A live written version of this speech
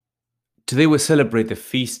Today we celebrate the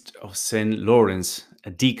feast of Saint Lawrence, a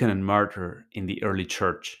deacon and martyr in the early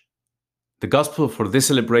church. The gospel for this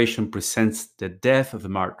celebration presents the death of the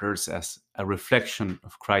martyrs as a reflection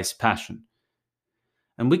of Christ's passion.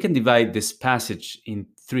 And we can divide this passage in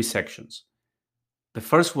three sections. The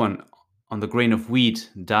first one, on the grain of wheat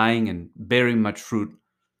dying and bearing much fruit,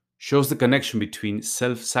 shows the connection between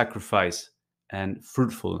self-sacrifice and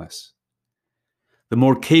fruitfulness. The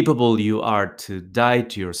more capable you are to die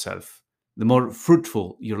to yourself, the more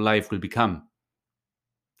fruitful your life will become.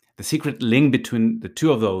 The secret link between the two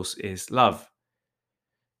of those is love,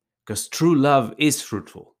 because true love is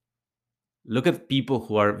fruitful. Look at people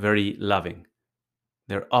who are very loving.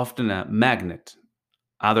 They're often a magnet.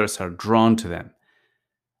 Others are drawn to them.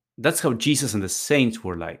 That's how Jesus and the saints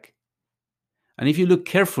were like. And if you look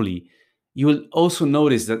carefully, you will also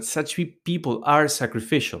notice that such people are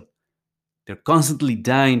sacrificial. They're constantly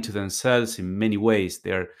dying to themselves in many ways.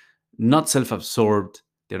 They're not self-absorbed.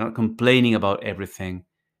 They're not complaining about everything.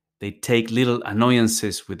 They take little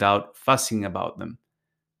annoyances without fussing about them.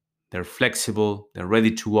 They're flexible. They're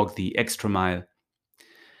ready to walk the extra mile.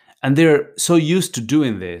 And they're so used to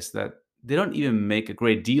doing this that they don't even make a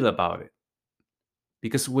great deal about it.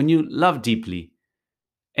 Because when you love deeply,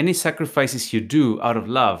 any sacrifices you do out of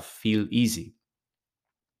love feel easy.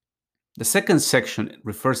 The second section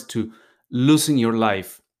refers to losing your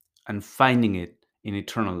life and finding it in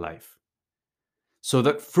eternal life. So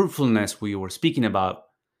that fruitfulness we were speaking about,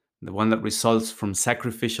 the one that results from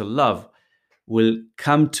sacrificial love, will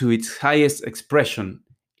come to its highest expression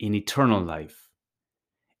in eternal life.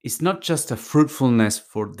 It's not just a fruitfulness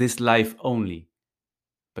for this life only,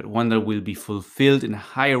 but one that will be fulfilled in a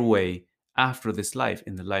higher way after this life,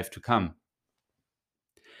 in the life to come.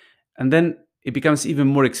 And then it becomes even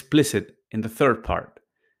more explicit in the third part,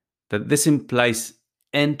 that this implies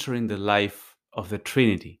entering the life of the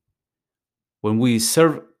Trinity. When we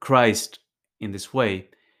serve Christ in this way,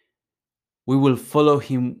 we will follow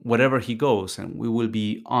him wherever he goes, and we will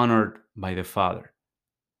be honored by the Father.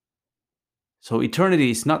 So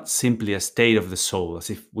eternity is not simply a state of the soul, as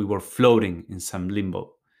if we were floating in some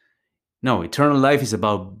limbo. No, eternal life is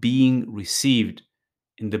about being received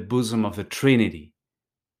in the bosom of the Trinity.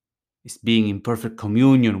 It's being in perfect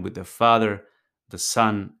communion with the Father, the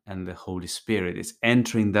Son, and the Holy Spirit. It's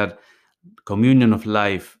entering that communion of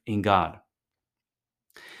life in God.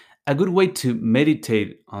 A good way to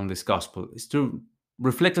meditate on this gospel is to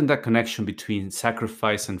reflect on that connection between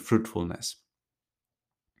sacrifice and fruitfulness.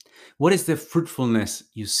 What is the fruitfulness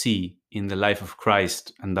you see in the life of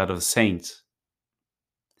Christ and that of the saints?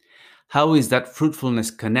 How is that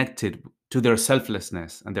fruitfulness connected to their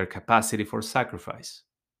selflessness and their capacity for sacrifice?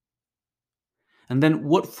 And then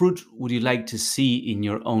what fruit would you like to see in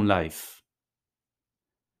your own life?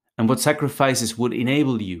 And what sacrifices would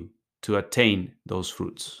enable you to attain those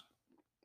fruits?